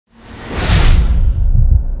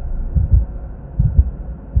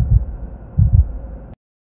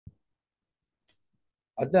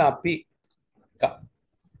අද අපි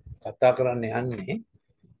කතා කරන්න යන්නේ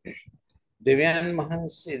දෙවියන්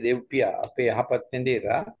වහන්සේ දෙව්පියා අපේ යහපත්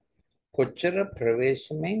වෙන්දේරා කොච්චර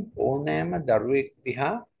ප්‍රවේශමෙන් ඕනෑම දරුවෙක්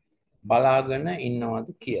දිහා බලාගෙන ඉන්නවද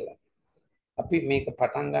කියලා. අපි මේක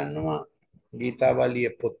පටන් ගන්නවා ගීතාවලිය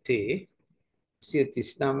පොතේ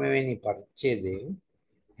 139 වෙනි පරිච්ඡේදයෙන්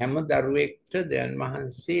හැම දරුවෙක්ට දෙවියන්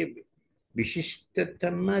වහන්සේ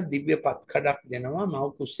විශිෂ්ටතම දිව්‍ය පත්කඩක් දෙනවා මව්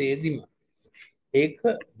කුසේදීම. ඒක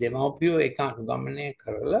දෙමව්පියෝ ඒක අනුගමනය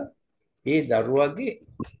කරලා ඒ දරුවගේ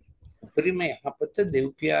උපරිම යහපත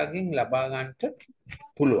දෙව්පියාගෙන් ලබා ගන්නට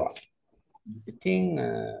පුළුවන්. ඉතින්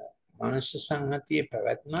මනුෂ්‍ය සංහතියේ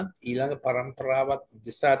පැවැත්මත් ඊළඟ පරම්පරාවත්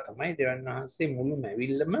දිසා තමයි දෙවියන් වහන්සේ මුළු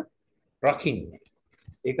මැවිල්ලම රකින්නේ.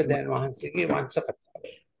 ඒක දෙවියන් වහන්සේගේ වංශ කතාව.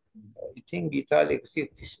 ඉතින් ගීතාල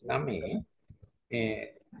 139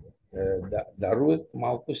 දරුවෙක් මව්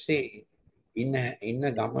කුසේ ඉන්න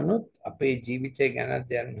ගමනොත් අපේ ජීවිතය ගැන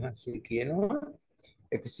දෙවියන් වහන්සේ කියනවා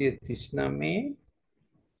 139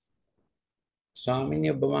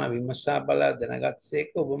 ස්වාමිනිය ඔබ මා විමසා බලා දැනගත්සේක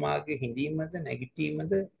ඔබ මාගේ හිඳීමද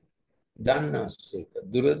නැගිටීමද දන්නාසේක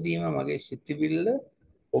දුරදීම මගේ සිතවිල්ල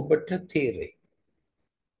ඔබට තේරෙයි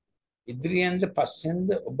ඉදිරියෙන්ද පස්සෙන්ද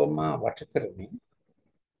ඔබ මා වට කරමින්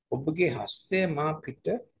ඔබගේ හස්තය මා පිට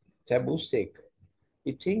තැබූසේක.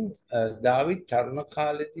 ඉතින් දාවිද් තරුණ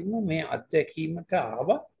කාලෙදීම මේ අත්දැකීමට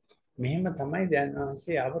ආවා මෙහෙම තමයි දෙවියන්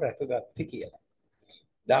වහන්සේ ආව රැකගත්තේ කියලා.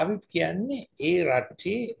 දාවිද් කියන්නේ ඒ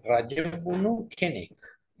රටේ රජවුණු කෙනෙක්.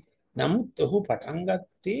 නමුත් ඔහු පටන්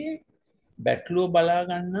ගත්තේ බැටළුව බලා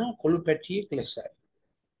ගන්නා කොළු පැටියෙක් ලෙසයි.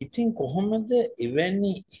 ඉතින් කොහොමද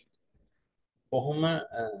එවැනි කොහොම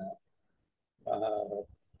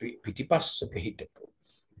පිටිපස්සක හිටපු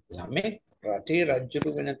ළමෙක් රටේ රජුරු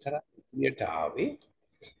වෙන තරම් ඉයට ආවේ?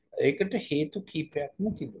 ඒකට හේතු කීපයක්ම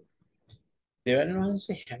තිබුණා. දෙවියන්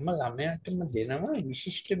වහන්සේ හැම ළමයාටම දෙනවා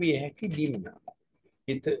විශිෂ්ට විය හැකි දීමනා.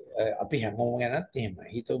 අපි හැමෝම ගැනත් එහෙමයි.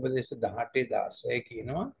 හිත උපදේශ 18 16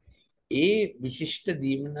 කියනවා ඒ විශිෂ්ට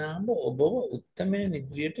දීමනාව ඔබව උත්තමයන්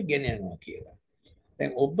ඉදිරියට ගෙන යනවා කියලා.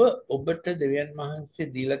 දැන් ඔබට දෙවියන්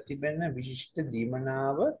වහන්සේ දීලා තිබෙන විශිෂ්ට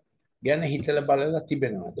දීමනාව ගැන හිතලා බලලා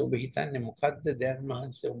තිබෙනවද? ඔබ හිතන්නේ මොකද්ද දෙවියන්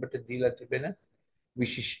වහන්සේ ඔබට දීලා තිබෙන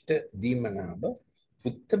විශිෂ්ට දීමනාව?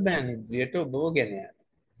 උත්තමයන් ඉදිරියට ඔබව ගෙන යන.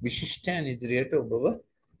 විශිෂ්ටයන් ඉදිරියට ඔබව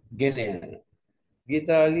ගෙන යන.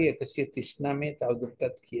 ගීතාවලිය 139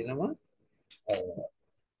 තවදුරටත් කියනවා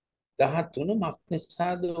 13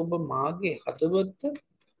 මක්නිසාද ඔබ මාගේ හදවත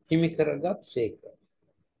හිමි කරගත් සේක.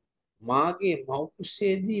 මාගේ මව්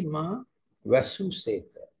කුසේදී මා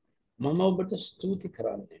වැසූසේක. මම ඔබට ස්තුති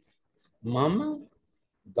කරන්නේ. මම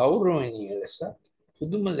ගෞරවණීය ලෙසත්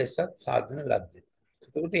පුදුම ලෙසත් සාධන ලද්දේ.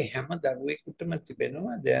 එතකොට හැම දරුවෙකුටම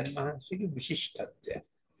තිබෙනවා දෙවියන් වහන්සේගේ විශිෂ්ටත්වය.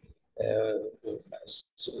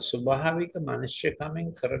 ස්වභාවික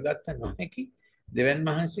මනුෂ්‍යකමෙන් කරගත්ත නොහැකි දෙවියන්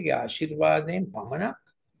වහන්සේගේ ආශිර්වාදයෙන් පමණක්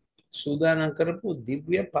සූදානම් කරපු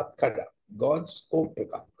දිව්‍ය පත්කඩ God's scope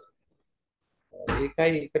එකක්.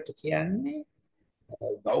 ඒකයි ඒකට කියන්නේ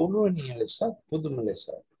ගෞරවණීය ලෙසත් පුදුම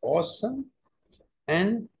ලෙසත් awesome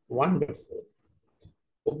and wonderful.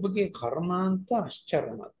 ඔබගේ කර්මාන්ත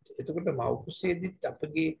ආශ්චර්යමත්. එතකොට මව් කුසේදීත්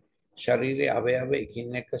අපගේ ශරීරයේ අවයව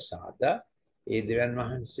එකින් එක සාදා ඒ දෙවියන්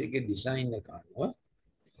වහන්සේගේ ඩිසයින් එක අනුව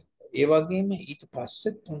ඒ වගේම ඊට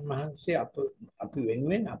පස්සෙත් උන්වහන්සේ අපි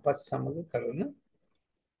වෙනුවෙන් අපත් සමග කරන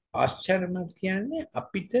ආශ්චර්යමත් කියන්නේ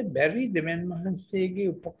අපිට බැරි දෙවියන්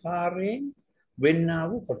වහන්සේගේ උපකාරයෙන් වෙන්නා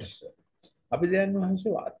වූ කොටස. අපි දෙවියන්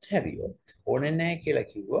වහන්සේව අත්හැරියොත් ඕනේ නැහැ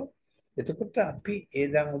කියලා කිව්වොත් එතකොට අපි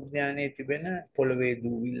ඒදන් උද්‍යානයේ තිබෙන පොළවේ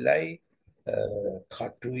දූවිල්ලයි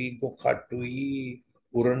කටුයි ගොකටුයි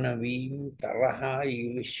උරණ වීම තරහා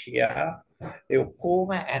ඊර්ෂ්‍යා ඒ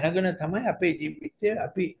ඔක්කොම අරගෙන තමයි අපේ ජීවිතය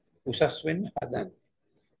අපි උසස් වෙන්න හදන්නේ.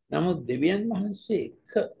 නමුත් දෙවියන් වහන්සේ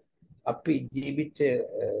එක අපි ජීවිතය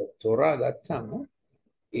තෝරා ගත්තම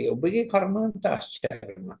ඒ ඔබගේ කර්මාන්ත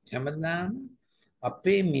ආශ්චර්යමත්. හැමදාම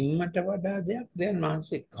අපේ මිම්මට වඩා දෙයක් දෙවියන්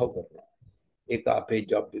වහන්සේ කව කරනවා. ඒක අපේ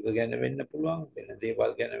ජොබ් එක ගැන වෙන්න පුළුවන්, වෙන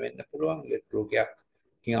දේවල් ගැන වෙන්න පුළුවන්,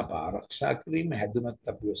 රෝගයක්කින් අප ආරක්ෂා කිරීම, හැදුමත්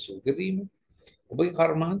අපිව සුව කිරීම. ඔබගේ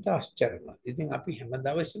කර්මාන්ත ආශ්චර්යමත්. ඉතින් අපි හැම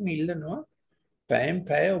දවසෙම ඉල්ලනවා පැයෙන්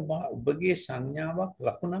පැය ඔබගේ සංඥාවක්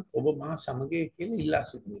ලකුණක් ඔබ මා සමග කියලා ඉල්ලා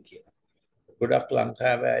සිටින්න කියලා. ගොඩක්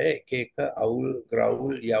ලංකාවේ අය එක එක අවුල්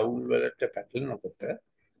ග්‍රවුල් යවුල් වලට පැටලෙනකොට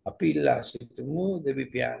අපි ඉල්ලා සිටිමු දෙවි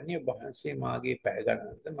පියාණන් වහන්සේ මාගේ පැය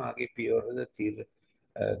ගණන්ද මාගේ පියවරද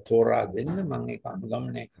තෝරා දෙන්න මම ඒක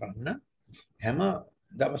අනුගමනය කරන්න. හැම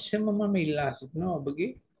දවසෙම මම ඉල්ලා සිටිනවා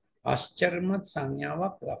ඔබගේ ආශ්චර්යමත්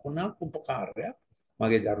සංඥාවක් ලකුණක් උපකාරයක්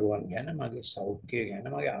මගේ දරුවන් ගැන මගේ සෞඛ්‍යය ගැන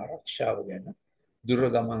මගේ ආරක්ෂාව ගැන දුර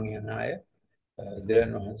ගමන් යන අය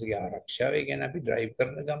දෙවන් වහන්සේගේ ආරක්ෂාව. ඒ කියන්නේ අපි ඩ්‍රයිව්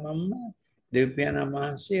කරන ගමන්ම දෙවියන්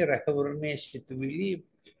වහන්සේ රැකවරණයේ සිටුවිලි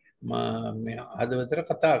මේ හදවතට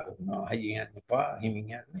කතා කරනවා. අයියන් යන්න එපා, හිමින්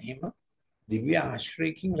යන්න. එහෙම දිව්‍ය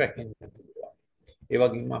ආශ්‍රයකින් රැකෙන්න පුළුවන්. ඒ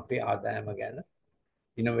වගේම අපේ ආදායම ගැන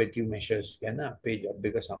ඉනොවේටිව් මෙෂර්ස් ගැන අපේ ජොබ්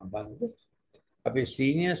එක සම්බන්ධ අපේ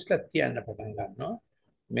සීනියර්ස්ලත් කියන්න පටන් ගන්නවා.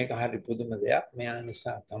 මේක හරි පුදුම දෙයක්. මෙයා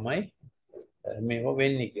නිසා තමයි මේව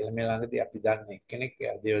වෙන්නේ කියලා. මේ ළඟදී අපි දන්න එක්කෙනෙක්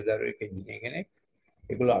දේවදරුවෙක් ඉන්නේ කෙනෙක්.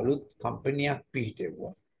 ඒගොල්ලෝ අලුත් කම්පැනියක්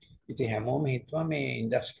පිහිටෙව්වා. ඉතින් හැමෝම හිතුවා මේ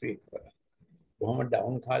ඉන්ඩස්ට්‍රි එක බොහොම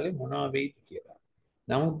ඩවුන් කාලේ මොනවා වෙයිද කියලා.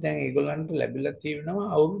 නමුත් දැන් ඒගොල්ලන්ට ලැබිලා තියෙනවා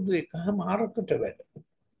අවුරුදු එකමාරකට වැඩ.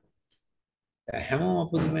 හැමෝම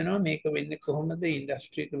පුදුම වෙනවා මේක වෙන්නේ කොහොමද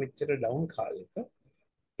ඉන්ඩස්ට්‍රි එක මෙච්චර ඩවුන් කාලෙක.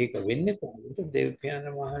 ඒක වෙන්නේ කොහොමද? දෙවියන්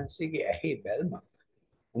වහන්සේගේ ඇහි බැල්මක්.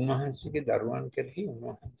 උන්වහන්සේගේ දරුවන් කෙරෙහි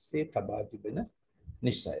උන්වහන්සේ තබා තිබෙන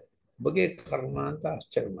නිසයි. ඔබගේ කර්මාන්ත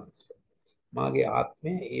ආශ්චර්යමත්. මාගේ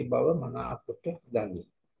ආත්මය ඒ බව මනාකොට දනී.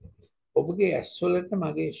 ඔබගේ ඇස්වලට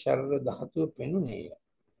මගේ ශරීර ධාතුව පෙනුනේය.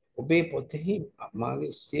 ඔබේ පොතෙහි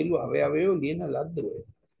මාගේ සියලු අවයවයෝ ලියන ලද්දෝය.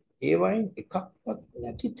 ඒවයින් එකක්වත්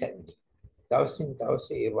නැති තැන්නේ. දවසින් දවස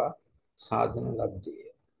ඒවා සාධන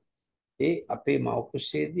ලද්දේය. ඒ අපේ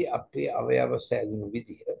මෞකුෂයේදී අපේ අවයව සෑදුණු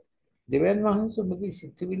විදිහ. දෙවියන් වහන්සේ ඔබගේ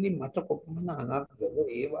සිතවිලි මට කොපමණ අනර්ථද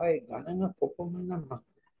ඒවායේ ගණන කොපමණ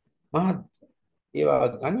මහත් ඒවා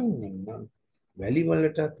ගණන්නේ නම්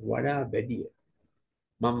වැලිවලටත් වඩා වැඩිය.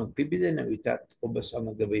 මම පිබිදෙන විටත් ඔබ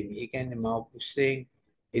සමග වෙමි. ඒ කියන්නේ මෞකුෂයෙන්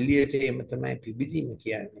එළියට එම තමයි පිබිදීම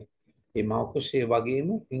කියන්නේ. ඒ මෞකුෂයේ වගේම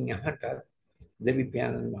ඉන් යහට දෙවි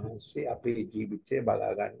පියාණන් වහන්සේ අපේ ජීවිතය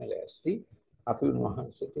බලා ගන්න ලෑස්ති. අපි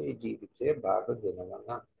උන්වහන්සේට ඒ ජීවිතය බාර දෙනවා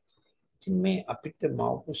නම් ඉතින් මේ අපිට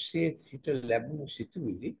මෞකුෂයේ සිට ලැබුණු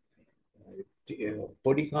සිතුවිලි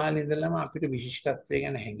පොඩි කාලේ ඉඳලම අපිට විශිෂ්ටත්වය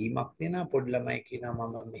ගැන හැඟීමක් තියෙනවා. පොඩි ළමයි කියනවා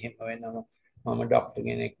මම මෙහෙම වෙනවා, මම ડોක්ටර්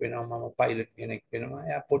කෙනෙක් වෙනවා, මම පයිලට් කෙනෙක් වෙනවා.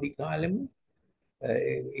 එයා පොඩි කාලෙම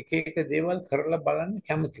එක එක දේවල් කරලා බලන්න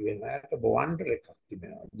කැමති වෙනවා. එයාට වන්ඩර් එකක්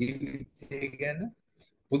තිබෙනවා. ජීවිතය ගැන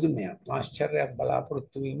පුදුමයක්, ආශ්චර්යයක්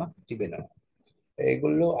බලාපොරොත්තු වීමක් තිබෙනවා.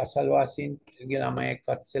 ඒගොල්ලෝ අසල්වාසීන්ගේ ළමයි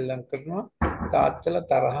එක්කත් සෙල්ලම් කරනවා. තාත්තලා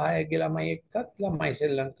තරහායගේ ළමයි එක්කත් ළමයි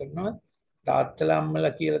සෙල්ලම් කරනවා. තාත්තලා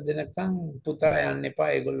අම්මලා කියලා දෙනකන් පුතා යන්න එපා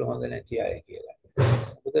ඒගොල්ලෝ හොඳ නැති අය කියලා.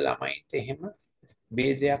 මොකද ළමයින්ට එහෙම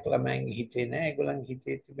ભેදයක් ළමයින්ගේ හිතේ නැහැ. ඒගොල්ලන්ගේ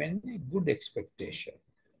හිතේ තිබෙන්නේ good expectation.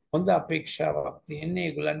 හොඳ අපේක්ෂාවක් තියෙන්නේ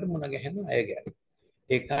ඒගොල්ලන්ට මුණ ගැහෙන අය ගැන.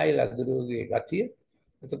 ඒකයි ලදරුගේ ගතිය.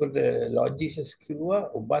 එතකොට ලෝඩ් ජීසස් කිව්වා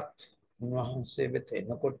ඔබත් උන්වහන්සේ වෙත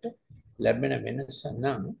එනකොට ලැබෙන වෙනස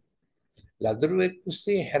නම් ලදරුවෙක්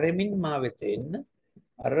කුසේ හැරෙමින් මා වෙත එන්න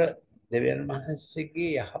අර දෙවියන්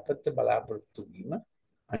වහන්සේගේ යහපත බලාපොරොත්තු වීම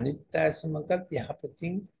අනිත් අය සමගත්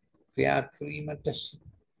යහපතින් ක්‍රියා කිරීමට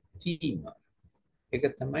සිටීම. ඒක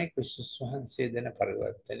තමයි ක්‍රිස්තුස් වහන්සේ දෙන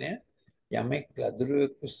පරිවර්තනය. යමෙක්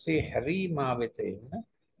ලදරුවෙක් කුසේ හැරී මා වෙත එන්න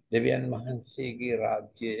දෙවියන් වහන්සේගේ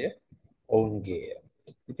රාජ්‍යය ඔවුන්ගේය.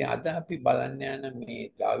 ඉතින් අද අපි බලන්න යන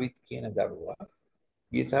මේ දාවිත් කියන දරුවා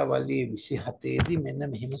ගීතාවලියේ 27 දී මෙන්න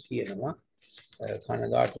මෙහෙම කියනවා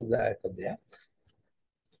කනගාටුදායක දෙයක්.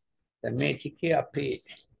 දැන් මේ ටිකේ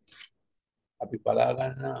අපි බලා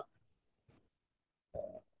ගන්න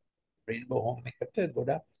රේන්බෝ හෝම් එකට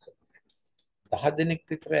ගොඩක් 10 දෙනෙක්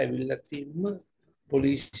විතර ඇවිල්ලා තින්න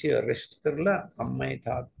පොලිසිය අරෙස්ට් කරලා අම්මයි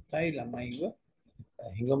තාත්තයි ළමයිව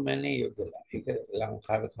හිඟමනේ යොදලා. ඒක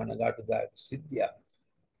ලංකාවේ කනගාටුදායක සිද්ධියක්.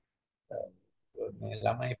 මේ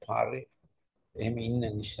ළමයි පාරේ එහෙම ඉන්න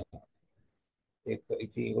නිසා ඒක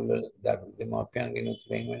ඉතින් ඒගොල්ලෝ දෙමාපියන්ගෙන්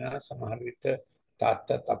වෙන් වෙනවා. සමහර විට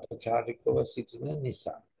තාත්තත් අපචාරිකව සිටින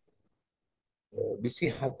නිසා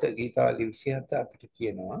 27 ගීතාවලිය 27 අපිට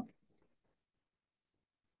කියනවා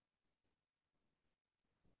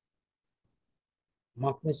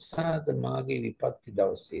මක්නිසාද මාගේ විපත්ති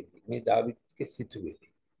දවසේදී මේ දාවිත්ගේ සිතුවිලි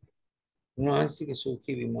උන්වහන්සේගේ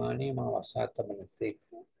සූකී විමානයේ මා වසා තබන සේක.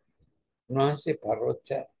 උන්වහන්සේ පර්වත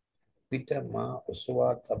පිට මා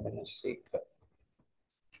ඔසවා තබන සේක.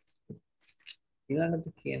 ඊළඟට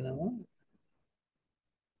කියනවා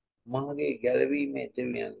මාගේ ගැලවීමේ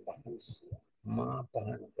දෙවියන් වහන්සේ මා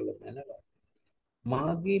පහන කළ මැනව.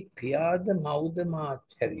 මාගේ පියාද මව්ද මා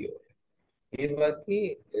අත්හැරියෝය. ඒ වගේ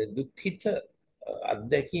දුක්ඛිත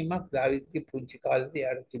අත්දැකීමක් දාවිත්ගේ පුංචි කාලේදී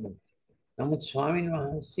යාට තිබුණා. නමුත් ස්වාමීන්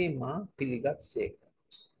වහන්සේ මා පිළිගත් සේක.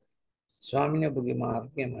 ස්වාමීන් ඔබගේ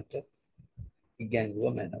මාර්ගය මට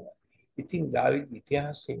ඉගැන්වුව මැනව. ඉතින් දාවිත්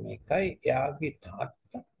ඉතිහාසයේ මේකයි. එයාගේ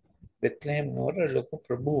තාත්තා බෙත්ලහෙම් නුවර ලොකු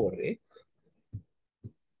ප්‍රභූවරයෙක්.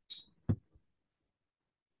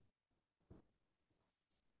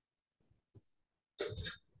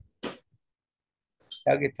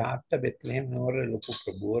 එයාගේ තාත්තා බෙත්ලහෙම් නුවර ලොකු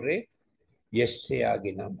ප්‍රභූවරයෙක්. yes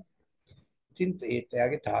එයාගේ නම. ඉතින්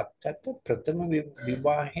එයාගේ තාත්තට ප්‍රථම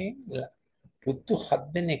විවාහයෙන් පුතු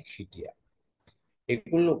 7 දෙනෙක් හිටියා.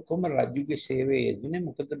 ඒගොල්ලෝ ඔක්කොම රජුගේ සේවයේ යෙදුනේ.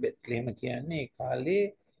 මොකද බෙත්ලෙහෙම කියන්නේ ඒ කාලේ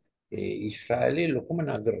ඊශ්‍රායලයේ ලොකුම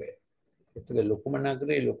නගරය. ඒක ලොකුම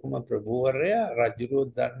නගරයේ ලොකුම ප්‍රභූවරයා රජුරෝ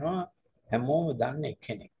දන්නවා හැමෝම දන්න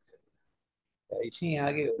කෙනෙක්. ඉතින්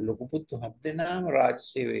යාගේ ලොකු පුතු 7 දෙනාම රාජ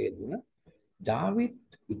සේවයේ යෙදුණා. දාවිත්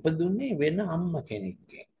ඉපදුනේ වෙන අම්ම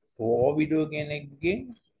කෙනෙක්ගෙන්. ඕවිඩෝ කෙනෙක්ගෙන්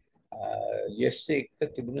යෙස්සේ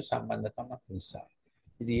එක්ක තිබුණු සම්බන්ධකමක් නිසා.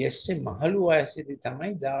 ඉතින් යෙස්සේ මහලු වයසේදී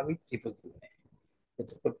තමයි දාවිත් ඉපදුනේ.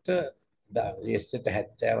 එතකොට යෙස්සට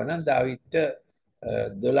 70 නම් දාවිත්ට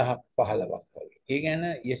 12ක් 15ක් වගේ. ඒ ගැන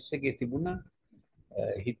යෙස්සගේ තිබුණා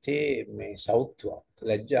හිතේ මේ සෞත්වයක්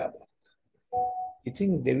ලැජ්ජාවක්. ඉතින්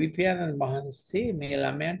දෙවිපියාණන් වහන්සේ මේ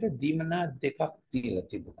ළමයාට දීමනා දෙකක් දීලා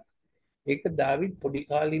තිබුණා. ඒක දාවිත් පොඩි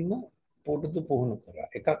කාලින්ම පුරුදු පුහුණු කරා.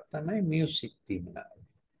 එකක් තමයි මියුසික් දීමනාව.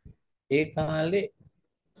 ඒ කාලේ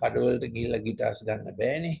කඩවලට ගිහිල්ලා ගිටාර්ස් ගන්න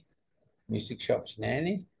බෑනේ. මියුසික් ෂොප්ස්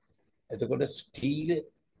නෑනේ. එතකොට ස්ටීල්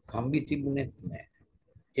කම්බි තිබුණෙත් නෑ.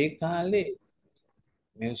 ඒ කාලේ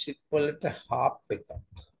මියුසික් වලට හාප් එකක්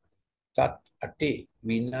තත් අටේ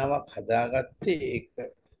වින්නාවක් හදාගත්තේ ඒක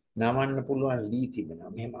නමන්න පුළුවන් ලී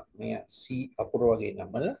තිබෙනවා. මෙහෙම මේ C අකුර වගේ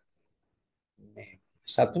නමල මේ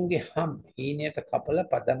සතුන්ගේ හම් හීනයට කපලා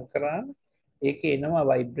පදම් කරාම ඒකේ එනවා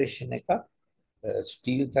ভাইබ්‍රේෂන් එකක්.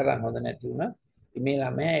 ස්ටීල් තරම් හොඳ නැති වුණා. මේ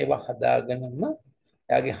ළමයා ඒව හදාගෙනම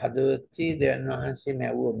එයාගේ හදවතේ දෙවියන් වහන්සේ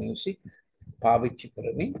මැවුව මියුසික් පාවිච්චි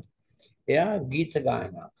කරමින් එයා ගීත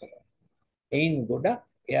ගායනා කරා. එයින් ගොඩක්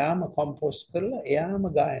එයාම කම්පෝස් කරලා එයාම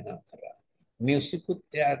ගායනා කරා. මියුසිකුත්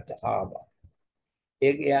එයාට ආවා.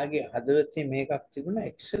 එයාගේ හදවතේ මේකක් තිබුණා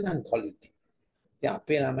එක්සලන්ට් ක්වොලිටි. ඉතින්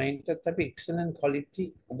අපේ ළමයින්ටත් අපි එක්සලන්ට් ක්වොලිටි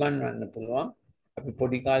උගන්වන්න පුළුවන්. අපි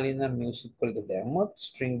පොඩි කාලේ ඉඳන් මියුසික් වලට දැම්මොත්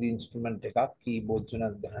ස්ට්‍රින්ග් ඉන්ස්ට්‍රුමන්ට් එකක් කීබෝඩ්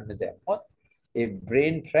තුනක් ගහන්න දැම්මොත් ඒ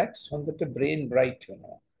බ්‍රේන් ට්‍රැක්ස් හොඳට බ්‍රේන් බ්‍රයිට්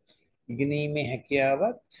වෙනවා. ඉගෙනීමේ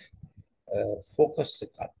හැකියාවත් ෆෝකස්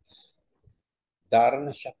එකත්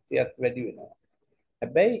ධාරණ ශක්තියත් වැඩි වෙනවා.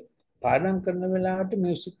 හැබැයි පාඩම් කරන වෙලාවට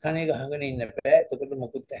මියුසික් කනේ ගහගෙන ඉන්න බෑ. එතකොට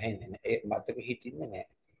මොකුත් ඇහෙන්නේ නැහැ. ඒ මතක හිටින්නේ නැහැ.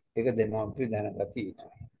 ඒක දෙමාපියෝ දැනගත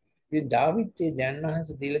යුතුයි. ඉතින් දාවිත් දැන්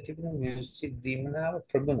වහන්සේ දීලා තිබුණ මියුසික් දීමනාව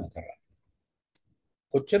ප්‍රගුණ කරා.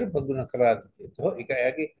 කොච්චර ප්‍රගුණ කරාද කියතෝ ඒක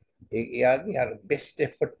එයාගේ අර බෙස්ට්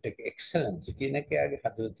එෆර්ට් එක එක්සලන්ස් කියන එක එයාගේ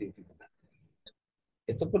හදවතේ තිබුණා.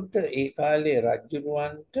 එතකොට ඒ කාලේ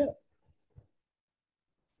රජුරවන්ට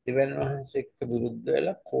දෙවියන් වහන්සේ එක්ක විරුද්ධ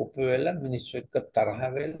වෙලා කෝප වෙලා මිනිස්සු එක්ක තරහ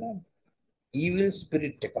වෙලා evil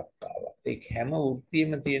spirit එකක් ආවා. ඒක හැම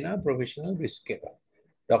වෘත්තියෙම තියෙන ප්‍රොෆෙෂනල් රිස්ක් එකක්.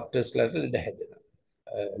 ડોක්ටර්ස්ලාට ලෙඩ හැදෙනවා.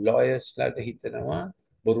 ලෝයර්ස්ලාට හිතනවා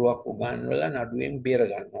බොරුවක් උගන්වලා නඩුවෙන් බේර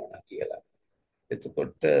ගන්න ඕන කියලා.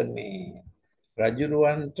 එතකොට මේ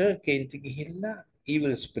රජුරවන්ට කේන්ති ගිහිල්ලා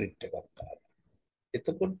evil spirit එකක් ආවා.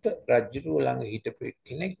 එතකොට රජුරුව ළඟ හිටපු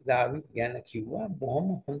කෙනෙක් දාවිත් ගැන කිව්වා බොහොම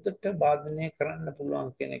හොඳට වාදනය කරන්න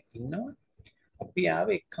පුළුවන් කෙනෙක් ඉන්නවා. අපි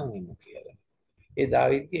ආවේ එක්කන් ඉමු කියලා. ඒ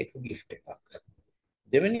දාවිත්ගේ එක gift එකක්.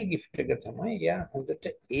 දෙවෙනි gift එක තමයි එයා හොඳට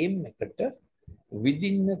aim එකට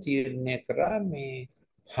විදින්න තීරණය කරා මේ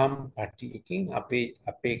හම් පටියකින්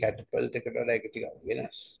අපේ කැටපල්ට් එකට වඩා ඒක ටිකක්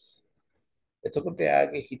වෙනස්. එතකොට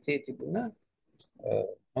එයාගේ හිතේ තිබුණා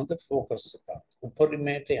හොඳ ફોකස් එකක්.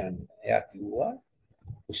 උපරිමයට යන්න. එයා කිව්වා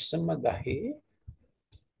උස්සම ගහේ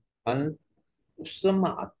උස්සම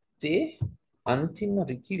අත්තේ අන්තිම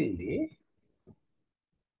රිකිල්ලේ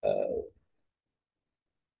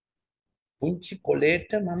පුංචි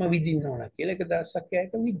කොලේට මම විදින්න ඕන කියලා එක දවසක්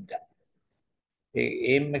ඒක විද්දා. ඒ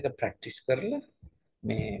ඒම් එක ප්‍රැක්ටිස් කරලා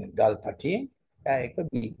මේ ගල් පටියෙන් ඒක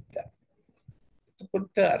විද්දා.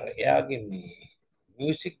 එතකොට එයාගේ මේ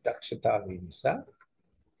මියුසික් දක්ෂතාවය නිසා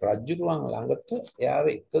රජුරුවන් ළඟට එයාව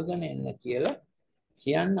එකගෙන එන්න කියලා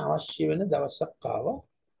කියන්න අවශ්‍ය වෙන දවසක් ආවා.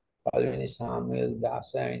 පළවෙනි සාමුවෙල්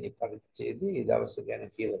 16 වෙනි පරිච්ඡේදයේ ඒ දවස ගැන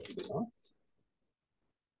කියලා තිබෙනවා.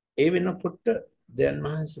 ඒ වෙනකොට දැන්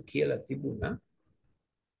මහන්සේ කියලා තිබුණා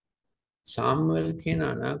සාමුවෙල් කියන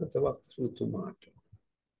අනාගත වක්තෘතුමාට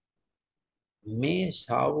මේ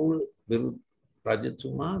සාවුල්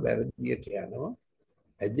රජතුමා වැරදියට යනවා,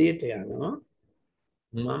 ඇදයට යනවා.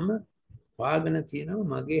 මම වාගෙන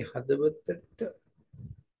තියෙනවා මගේ හදවතට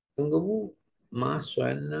තුඟ වූ මා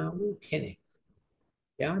සොයන්නා වූ කෙනෙක්.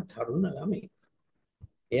 එයා තරුණ ළමෙක්.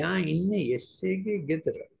 එයා ඉන්නේ යෙස්සේගේ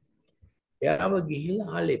ගෙදර. එයාව ගිහිල්ලා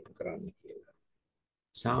ආලේප කරන්න කියලා.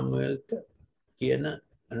 සාමුවෙල්ට කියන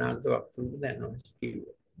අනාගත වක්තෘතුම දැනවස්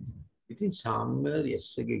කිව්වා. ඉතින් සාමුවෙල්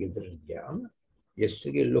යෙස්සේගේ ගෙදර ගියාම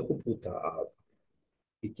යෙස්සේගේ ලොකු පුතා ආවා.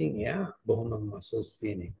 ඉතින් එයා බොහොම මසස්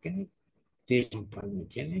තියෙන කෙනෙක්, තේ සම්පන්න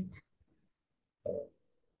කෙනෙක්.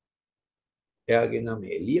 එයාගේ නම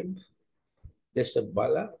එලියබ්. දෙස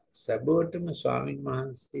බල සැබවටම ස්වාමීන්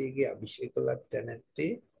වහන්සේගේ අභිෂේක ලත්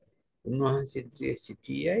තැනැත්තේ උන්වහන්සේ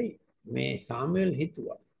සිටියයි මේ සාමුවෙල්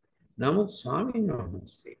හිතුවා. නමුත් ස්වාමීන්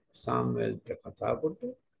වහන්සේ සාමුවෙල්ට කතා කොට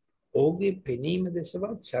ඔහුගේ පෙනීම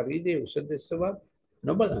දෙසවත් ශරීරයේ උස දෙසවත්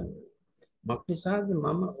නොබලන්න. මක්නිසාද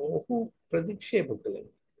මම ඔහු ප්‍රතික්ෂේප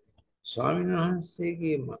කළෙමි. ස්වාමීන්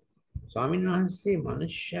වහන්සේ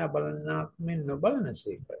මනුෂ්‍යයා බලන්නාක් මෙන්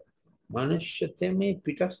නොබලනසේක. මනුෂ්‍ය තෙමේ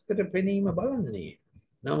පිටස්තර පෙනීම බලන්නේ.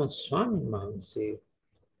 නමුත් ස්වාමීන් වහන්සේ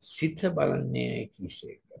සිත බලන්නේ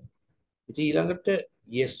කිසේක. ඉතින් ඊළඟට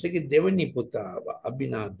යෙස්ගේ දෙවනි පුතාව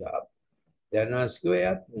අබිනාදාබ් යනස්කෝ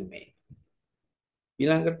එයත් නෙමෙයි.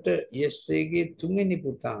 ඊළඟට යෙස්ගේ තුන්වෙනි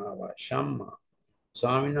පුතාව ශම්මා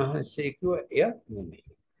ස්වාමීන් වහන්සේ කිව්වා එයත්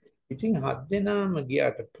නෙමෙයි. ඉතින් 7 දෙනාම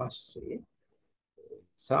ගියාට පස්සේ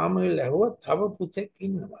සාමුවෙල් ඇහුවා තව පුතෙක්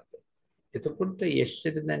ඉන්නවද? එතකොට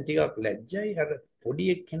යෙස්ට දැන් ටිකක් ලැජ්ජයි අර පොඩි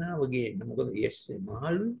එක්කෙනා වගේ. මොකද යෙස්සේ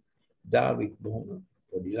මහලු දාවිත් බොහොම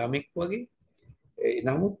පොඩි ළමෙක් වගේ.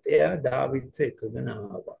 නමුත් එයා දාවිත් එක්කගෙන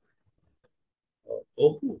ආවා.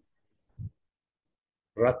 ඔහු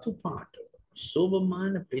රතු පාට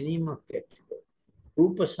සෝභමාන පෙනීමක් ඇතිව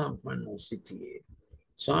රූප සම්පන්නව සිටියේ.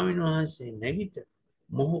 ස්වාමීන් වහන්සේ නැගිට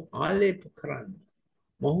මොහු ආලේප කරන්න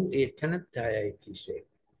මොහු ඒ තැනැත්තායයි කිසේ.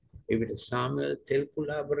 එවිට සාමුවෙල් තෙල්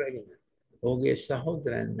කුලාබ රැගෙන ඔහුගේ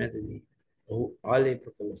සහෝදරයන් මැදදී ඔහු ආලේප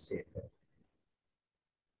කළසේක.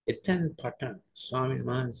 එතැන් පටන් ස්වාමීන්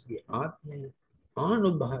වහන්සේගේ ආත්මය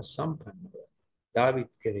ආනුභාව සම්පන්නව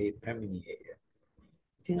දාවිත් කරේ පැමිණියේය.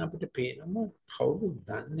 ඉතින් අපිට පේනවා කවුරුත්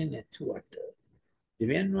දන්නේ නැතුවට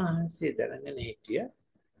දෙවියන් වහන්සේ දැනගෙන හිටිය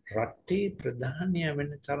රටේ ප්‍රධානය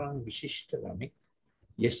වෙන තරම් විශිෂ්ට ළමෙක්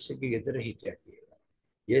යෙස්ගේ ගෙදර හිටියා කියලා.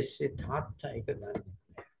 යෙස්සේ තාත්තා එක දන්නේ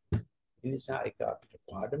නැහැ. ඒ නිසා ඒක අපිට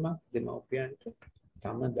පාඩමක් දෙමව්පියන්ට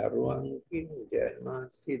තම දරුවන්ගේ දෙවියන්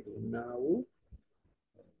වහන්සේ දුන්නා වූ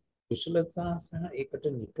කුසලතා සහ ඒකට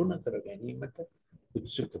නිපුණ කර ගැනීමට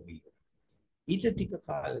උත්සුක වීම. ඊට ටික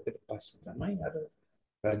කාලයකට පස්සේ තමයි අර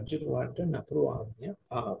රජුරවන්ට නපුරු ආඥය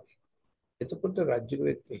ආවේ. එතකොට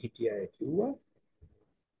රජුරෙක් හිටියා කිව්වා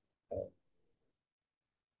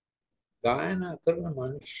ගායනා කරන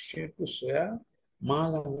මිනිස්සෙකු සොයා මා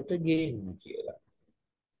ළඟට ගේන්න කියලා.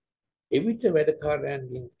 එවිට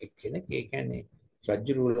වැඩකාරයන්ගෙන් එක්කෙනෙක් ඒ කියන්නේ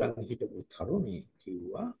රජුරුව ළඟ හිටපු තරුණයෙක්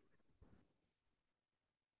කිව්වා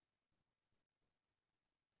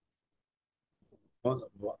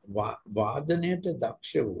වාදනයට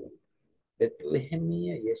දක්ෂ වූ බෙත්ලෙහෙමිය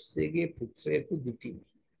යෙස්සේගේ පුත්‍රයෙකු දුටිමි.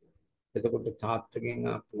 එතකොට තාත්තගෙන්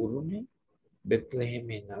ආපු උරුමය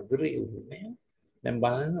බෙත්ලෙහෙමේ නගරයේ උරුමය. දැන්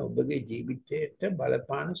බලන්න ඔබගේ ජීවිතයට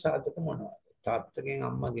බලපාන සාධක මොනවද? තාත්තගෙන්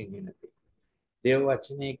අම්මගෙන් එන දේ. දේව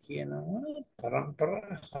වචනේ කියනවා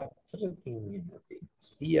පරම්පරා 4කින් එන දේ.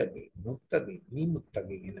 සියගේ, මුත්තගේ,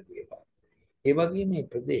 නිමුත්තගේ එන දේවල්. ඒ වගේම මේ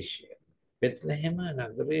ප්‍රදේශය බෙත්ලෙහෙම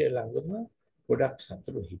නගරයේ ළඟම ගොඩක්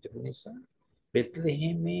සතුරු හිටපු නිසා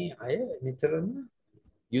බෙත්ලෙහෙමේ අය නිතරම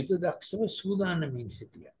යුද දක්ෂව සූදානමින්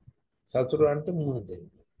සිටියා. සතුරන්ට මුහුණ දෙන්න.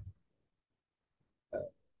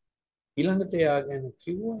 ඊළඟට යා ගැන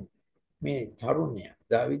කිව්වා මේ තරුණයා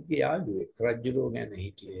දාවිද්ගේ යාළුවෙක් රජුරෝ ගැන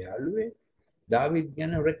හිටිය යාළුවෙක් දාවිද්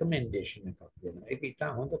ගැන රෙකමෙන්ඩේෂන් එකක් දෙනවා. ඒක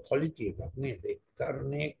ඉතා හොඳ ක්වොලිටි එකක් නේද?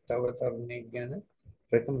 තරුණයෙක් තව තරුණයෙක් ගැන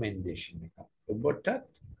රෙකමෙන්ඩේෂන් එකක්. ඔබටත්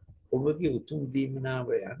ඔබගේ උතුම් දීමනාව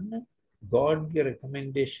යන්න ගෝඩ්ගේ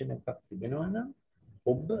රෙකමෙන්ඩේෂන් එකක් තිබෙනවා නම්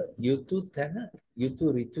ඔබ යුතු තැන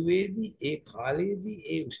යුතු ඍතුවේදී ඒ කාලයේදී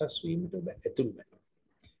ඒ උසස් වීමට ඔබ ඇතුළු වෙනවා.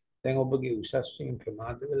 දැන් ඔබගේ උසස් වීම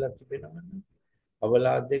ප්‍රමාද වෙලා තිබෙනවා නම්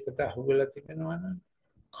අවලාදයකට අහු වෙලා තිබෙනවා නම්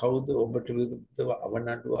කවුද ඔබට විරුද්ධව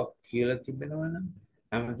අවනඩුවක් කියලා තිබෙනවා නම්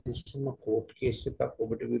හැමතිස්සෙම කෝට් කේස් එකක්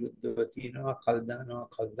ඔබට විරුද්ධව තියෙනවා කල්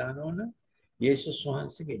දානවා නම් යේසුස්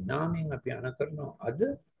වහන්සේගේ නාමයෙන් අපි අණ කරනවා අද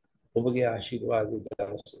ඔබගේ ආශිර්වාද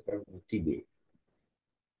දවස කරමු තිබේ.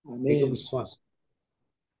 මේක විශ්වාස.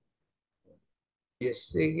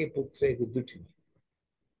 යෙස්සේගේ පුත්‍රයෙකු දුටිමි.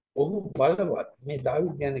 ඔහු බලවත් මේ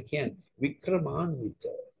දාවිද් ගැන කියන්නේ වික්‍රමාන්විත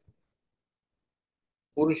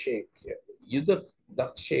පුරුෂයෙක්ය, යුද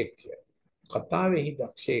දක්ෂයෙක්ය, කතාවෙහි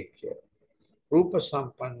දක්ෂයෙක්ය, රූප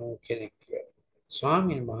සම්පන්න වූ කෙනෙක්ය.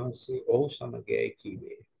 ස්වාමීන් වහන්සේ ඔහු සමගයයි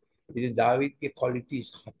කීවේ. ඉතින් දාවිද්ගේ ක්වොලිටිස්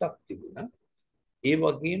 7ක් තිබුණා. ඒ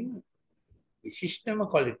වගේම විශිෂ්ටම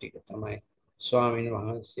ක්වොලිටි එක තමයි ස්වාමීන්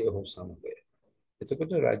වහන්සේ ඔහු සමගය.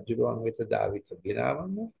 එතකොට රජුරුවන් වෙත දාවිත්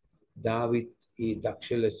ගෙනාවම දාවිත් ඒ දක්ෂ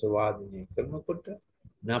ලෙස වාදනය කරනකොට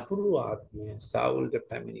නපුරු ආත්මය සාවුල්ට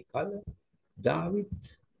පැමිණි කල දාවිත්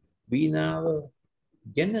වීණාව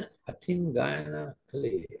ගැන අතින් ගායනා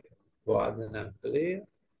කළේ වාදනා කළේ.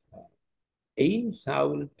 එයින්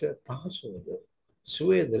සාවුල්ට පහසුවද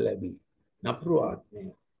සුවයද ලැබී නපුරු ආත්මය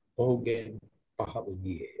ඔහුගෙන් පහව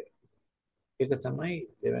ගියේය. ඒක තමයි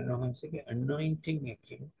දෙවියන් වහන්සේගේ anointing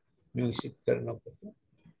එකකින් මියුසික් කරනකොට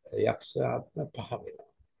යක්ෂ ආත්ම පහ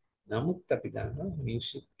වෙනවා. නමුත් අපි දන්නවා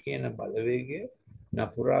මියුසික් කියන බලවේගය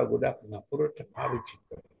නපුරා ගොඩක් නපුරට පාවිච්චි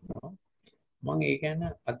කරනවා. මම ඒ ගැන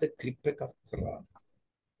අද ක්ලිප් එකක් කරා.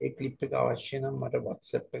 ඒ ක්ලිප් එක අවශ්‍ය නම් මට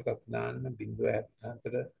WhatsApp එකක් දාන්න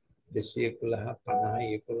 074 211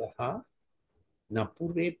 50 11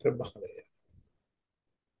 නපුරේ ප්‍රභාවය.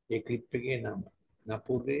 ඒ ක්ලිප් එකේ නම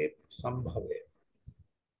නපුරේ සම්භවය.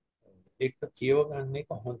 ඒක කියව ගන්න එක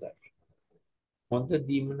හොඳයි. හොඳ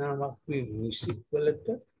දීමනාවක් වේ මියුසික් වලට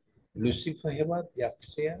ලුසිෆර් හෙවත්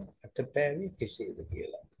යක්ෂයා අතපෑවේ කෙසේද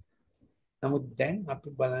කියලා. නමුත් දැන් අපි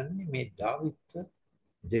බලන්නේ මේ දාවිත්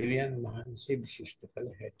දෙවියන් වහන්සේ විශිෂ්ට කළ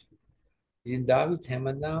හැටි. ඉතින් දාවිත්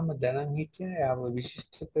හැමදාම දැනන් හිටියා යාව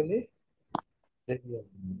විශිෂ්ට කළේ දෙවියන්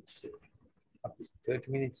වහන්සේ. අපි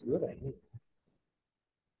 30 minutes ඉවරයි නේද?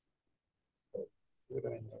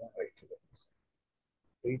 ඉවරයි නේද? Right.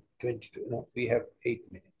 8:22. No, we have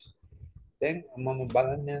 8 minutes. දැන් මම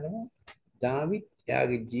බලන්න යනවා දාවිත්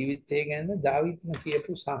යාගේ ජීවිතය ගැන දාවිත්ම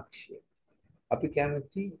කියපු සාක්ෂිය. අපි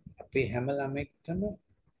කැමති අපේ හැම ළමෙක්ටම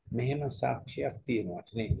මෙහෙම සාක්ෂියක් තියෙනවා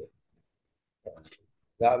නේද?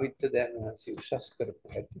 දාවිත් දැන් වහන්සේ උසස් කරපු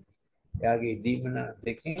හැටි. එයාගේ දීමනා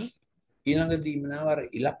දෙකෙන් ඊළඟ දීමනාව අර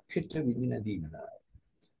ඉලක්කයට විදින දීමනාව.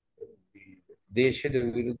 දේශයට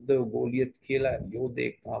විරුද්ධව ගෝලියත් කියලා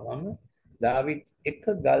යෝධයෙක් ආවම දාවිත් එක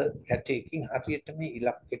ගල් කැටයකින් හරියට මේ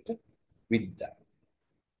ඉලක්කයට විද්දා.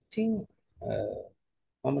 ඉතින්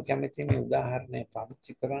මම කැමති මේ උදාහරණය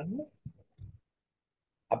පාවිච්චි කරන්න.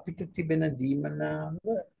 අපිට තිබෙන දීමනාව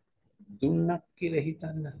දුන්නක් කියලා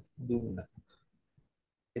හිතන්න දුන්නක්.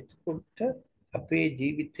 එතකොට අපේ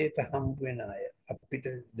ජීවිතයට හම්බ වෙන අය අපිට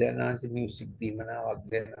දැනාංශ මියුසික් දීමනාවක්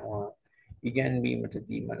දෙනවා, ඉගැන්වීමට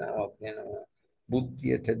දීමනාවක් දෙනවා,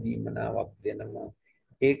 බුද්ධියට දීමනාවක් දෙනවා.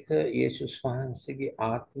 ඒක යේසුස් වහන්සේගේ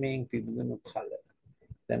ආත්මයෙන් පිබුදුණු කල.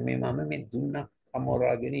 දැන් මම මේ දුන්නක්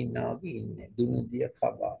අමෝරාගෙන ඉන්නවා වගේ ඉන්නේ. දුනුදිය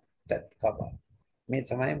කබා, තත් කබා. මේ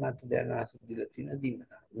තමයි මට දැනාංශ දීලා තියෙන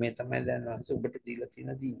දීමනාව. මේ තමයි දැනාංශ ඔබට දීලා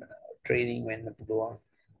තියෙන දීමනාව. ට්‍රේනින් වෙන්න පුළුවන්,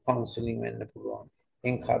 කවුන්සලින් වෙන්න පුළුවන්.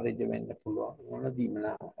 එන්කරේජ් වෙන්න පුළුවන් මොන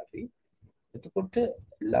දීමනාව හරි. එතකොට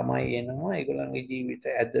ළමයි එනවා ඒගොල්ලන්ගේ ජීවිත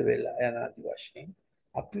ඇද වෙලා යන ආදි වශයෙන්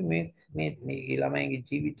අපි මේ ළමයිගේ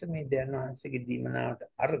ජීවිත මේ දැන් වහන්සේගේ දීමනාවට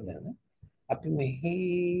අරගෙන අපි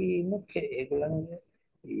මෙහිම ඒගොල්ලන්ගේ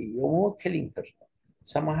යොමු කෙලින් කරනවා.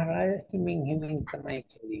 සමහර අය හිමින් තමයි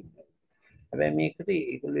කෙලින්. හැබැයි මේකට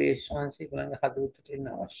ඒගොල්ලෝ ඒ ශාන්සි ඒගොල්ලන්ගේ හදවතට එන්න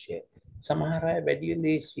අවශ්‍යයි. සමහර අය වැඩි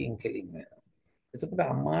ලේසියෙන් කෙලින් වෙනවා. එතකොට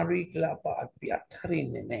අමාරුයි කියලා අපි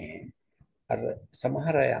අත්හරින්නේ නැහැ. අර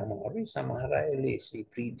සමහර අය අමාරුයි, සමහර අය ලේසි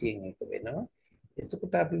ප්‍රීතියෙන් එක වෙනවා.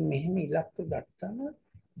 එතකොට අපි මෙහෙම ඉලක්ක ගත්තම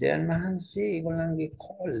දැන් වහන්සේ ඒගොල්ලන්ගේ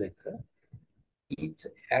කෝල් එක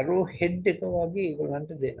ඇරෝ හෙඩ් එක වගේ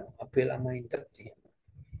ඒගොල්ලන්ට දෙනවා. අපේ ළමයින්ට තියෙනවා.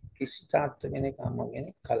 කිසි තාත්තා කෙනෙක් අම්මා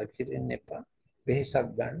කෙනෙක් කලකිරෙන්න එපා. වෙහෙසක්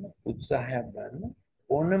ගන්න, උත්සාහයක් ගන්න.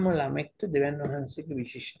 ඕනම ළමෙක්ට දෙවියන් වහන්සේගේ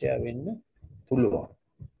විශිෂ්ටය වෙන්න පුළුවන්.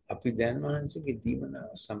 අපි දැන් වහන්සේගේ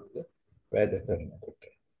දීමනාව සමග වැඩ කරනකොට.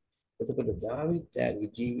 එතකොට දාවිත්ගේ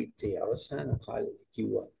ජීවිතයේ අවසාන කාලෙදි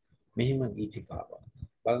කිව්වා මෙහෙම ගීතිකාවක්.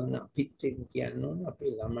 බලන්න අපිත් එක්ක කියන්න ඕන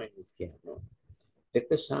අපේ ළමයිත් කියන්න ඕන.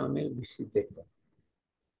 2 සාමුවෙල් 22.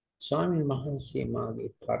 ස්වාමීන් වහන්සේ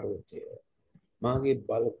මාගේ පර්වතය, මාගේ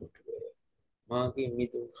බලකොටුවය, මාගේ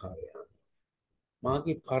මිදුම් කාර්යය,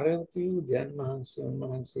 මාගේ පර්වතය දැන්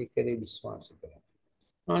වහන්සේ කරේ විශ්වාස කරා.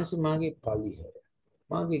 වහන්සේ මාගේ පලිහය,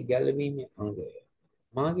 මාගේ ගැලවීමේ අංගය,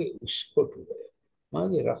 මාගේ උස්කොටුවය,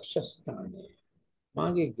 මාගේ රක්ෂස්ථානය,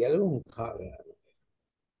 මාගේ ගැලවුම් කාර්යය,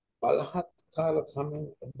 බලහත්කාර කමින්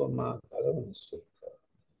ඔබ මා ගලවනසේක.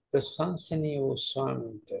 ප්‍රශංසනීය වූ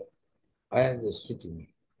ස්වාමීන්ට අයද සිටිමි.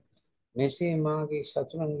 මෙසේ මාගේ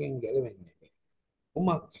සතුරන්ගෙන් ගැලවෙන්නේ.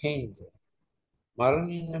 කුමක් හේයිද?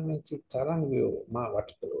 මරණය නැමැති තරංගයෝ මා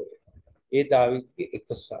වටකරෝය. ඒ දාවිත්ගේ එක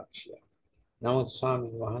සාක්ෂියක්. නමුත්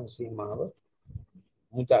ස්වාමීන් වහන්සේ මාව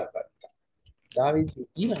මුදාගත්තා. දාවිත්ගේ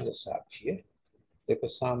ඊළඟ සාක්ෂිය 2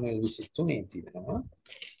 සාමුවෙල් 23 තියෙනවා.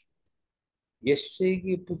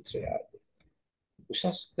 යෙස්සේගේ පුත්‍රයාද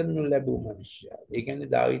උසස් කරනු ලැබූ මනුෂ්‍යයා. ඒ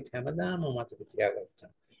කියන්නේ දාවිත් හැමදාම මතක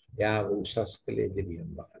තියාගත්තා. යාව උසස් කළේ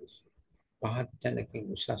දෙවියන් වහන්සේ. පහත් තැනකින්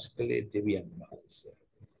උසස් කළේ දෙවියන් වහන්සේ.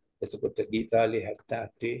 එතකොට ගීතාලේ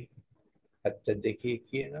 78 72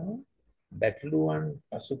 කියනවා බැටළුවන්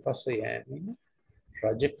පසුපස යෑමෙන්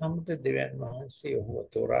රජකමට දෙවියන් වහන්සේ ඔහුව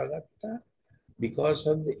තෝරාගත්තා because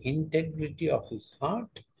of the integrity of his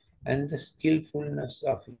heart and the skillfulness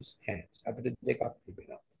of his hands. අපිට දෙකක්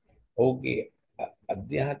තිබෙනවා. ඔහුගේ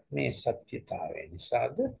අධ්‍යාත්මයේ සත්‍යතාවය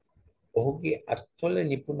නිසාද ඔහුගේ අත්වල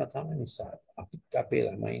නිපුණකම නිසා අපිත් අපේ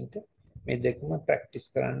ළමයින්ට මේ දෙකම ප්‍රැක්ටිස්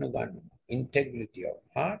කරන්න ගන්නවා. Integrity of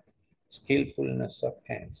heart, skillfulness of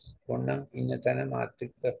hands. ඕනනම් ඉන්න තැන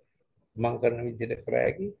මාත්‍රික මම කරන විදිහට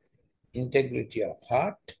කරෑකි integrity of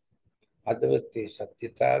heart, අදවතේ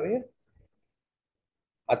සත්‍යතාවය,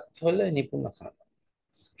 අත්වල නිපුණකම,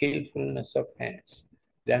 skillfulness of hands.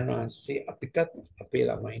 දැන් වහන්සේ අපිටත් අපේ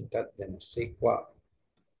ළමයින්ටත් දැනසේක්වා.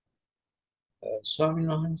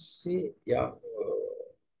 ස්වාමීන් වහන්සේ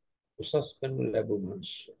උසස් කරනු ලැබූ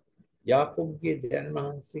මනුෂ්‍ය. යාකෝබ්ගේ දැන්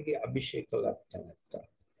වහන්සේගේ අභිෂේක ලක්ෂණත්තා.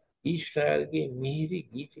 ඊශ්‍රායල්ගේ මිහිරි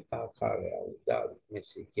ගීතිකාකාරය උදාවි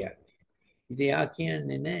මෙසේ කියන්නේ. ඉතින් යා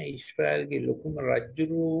කියන්නේ නෑ ඊශ්‍රායල්ගේ ලොකුම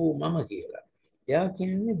රජුරෝ මම කියලා. යා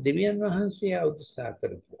කියන්නේ දෙවියන් වහන්සේ උදෙසා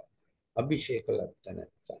කරපුවා. අභිෂේක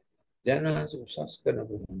ලක්ෂණත්තා. දැන් වහන්සේ උසස් කරනු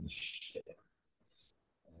මනුෂ්‍ය.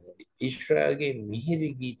 ඊශ්‍රායල්ගේ මිහිරි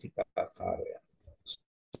ගීතිකාකාරය.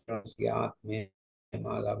 ආත්මය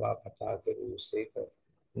මා ලබා කතා කරූ සේක.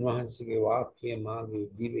 උන්වහන්සේගේ වාක්‍ය මාගේ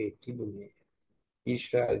දිවේ තිබුණේ.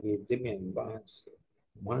 ඊශ්‍රායල්ගේ දෙවියන් වහන්සේ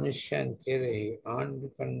මනුෂ්‍යයන් කෙරෙහි ආණ්ඩු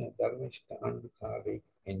කරන ධර්මිෂ්ඨ ආණ්ඩුකාරයෙක්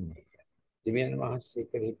එන්නේ. දෙවියන් වහන්සේ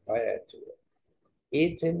කෙරෙහි බය ඇතුව. ඒ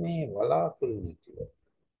තෙමේ වලාකුළු නැතිව.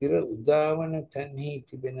 ඉර උදාවන තැන්හි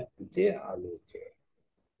තිබෙන උදේ ආලෝකය.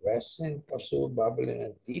 වැස්සෙන් පසු බබලන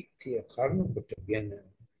දීප්තිය කරුණු කොටගෙන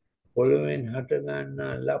පොළොවෙන්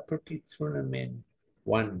හටගන්නා ලපටි තෘණමෙන්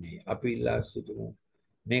වන්නේ. අපි ඉල්ලා සිටිමු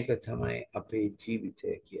මේක තමයි අපේ ජීවිතය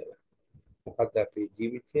කියලා. මොකද අපේ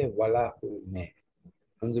ජීවිතය වලාකුළු නෑ.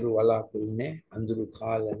 අඳුරු වලාකුළු නෑ. අඳුරු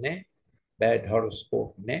කාල නෑ. බෑඩ්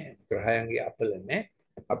හොරොස්කෝප් නෑ. ග්‍රහයන්ගේ අපල නෑ.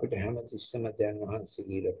 අපිට හැමතිස්සම දැන්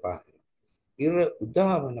වහන්සේගේ ඉර පාන. ඉර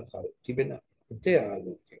උදාවන කල තිබෙන උදේ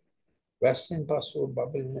ආලෝකය. වැස්සෙන් පසුව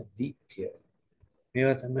බබලන දීප්තිය.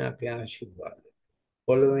 මේවා තමයි අපේ ආශිර්වාද.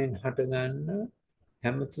 පොළොවෙන් හටගන්න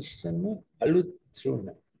හැමතිස්සම අලුත් තෘණ.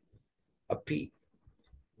 අපි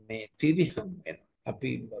මේ තිරිහම් වෙන. අපි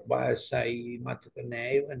වයසයි මතක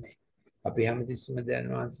නෑ වනේ. අපි හැමතිස්සම දැන්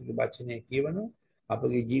වහන්සේගේ වචනය කියවනවා.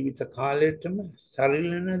 අපගේ ජීවිත කාලයටම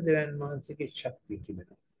සරිලන දෙවන් වහන්සේගේ ශක්තිය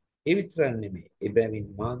තිබෙනවා. ඒ විතරක් නෙමෙයි. එබැවින්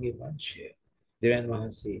මාගේ වංශය දෙවන්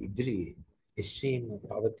වහන්සේ ඉදිරියේ එසේම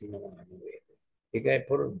පවතිනවා නෙවෙයි. ඒකයි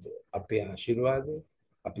පොරොන්දු. අපේ ආශිර්වාදය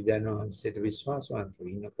අපි දැන් වහන්සේට විශ්වාසවන්තව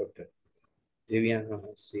ඉන්නකොට දෙවියන්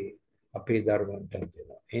වහන්සේ අපේ දරුවන්ට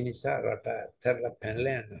දෙනවා. ඒ නිසා රට ඇතරලා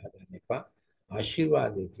පැනලා යන්න හදන්න එපා.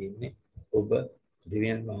 ආශිර්වාදය තියෙන්නේ ඔබ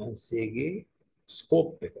දෙවියන් වහන්සේගේ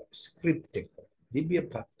ස්කෝප් එක, ස්ක්‍රිප්ට් එක, දිව්‍ය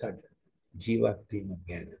පත්කඩ ජීවත් වීම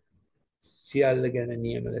ගැන සියල්ල ගැන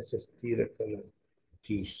නියම ලෙස ස්ථිර කළ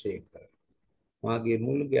කීසේක. මාගේ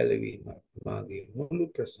මුළු ගැලවීමත්, මාගේ මුළු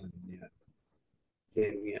ප්‍රසන්නයත්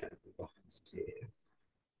දෙවියන් වහන්සේ.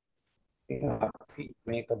 අපි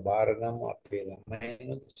මේක බාරගමු අපේ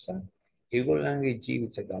ළමයින් උදෙසා. ඒගොල්ලන්ගේ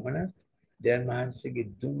ජීවිත ගමන දැන්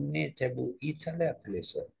වහන්සේගේ දුන්නේ තිබූ ඊතලයක්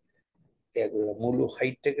ලෙස ඒගොල්ලෝ මුළු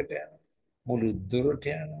හයිට් එකට යනවා. මුළු දුරට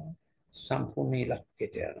යනවා. සම්පූර්ණ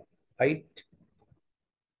ඉලක්කයට යනවා. height,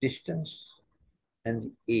 distance and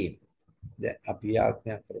the aim. දැන් අපි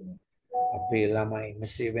ආඥා කරමු. අපේ ළමයි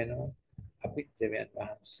මෙසේ වෙනවා. අපිත් දෙවියන්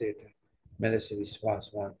වහන්සේට මෙලෙස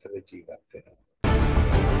විශ්වාසවන්තව ජීවත් වෙනවා.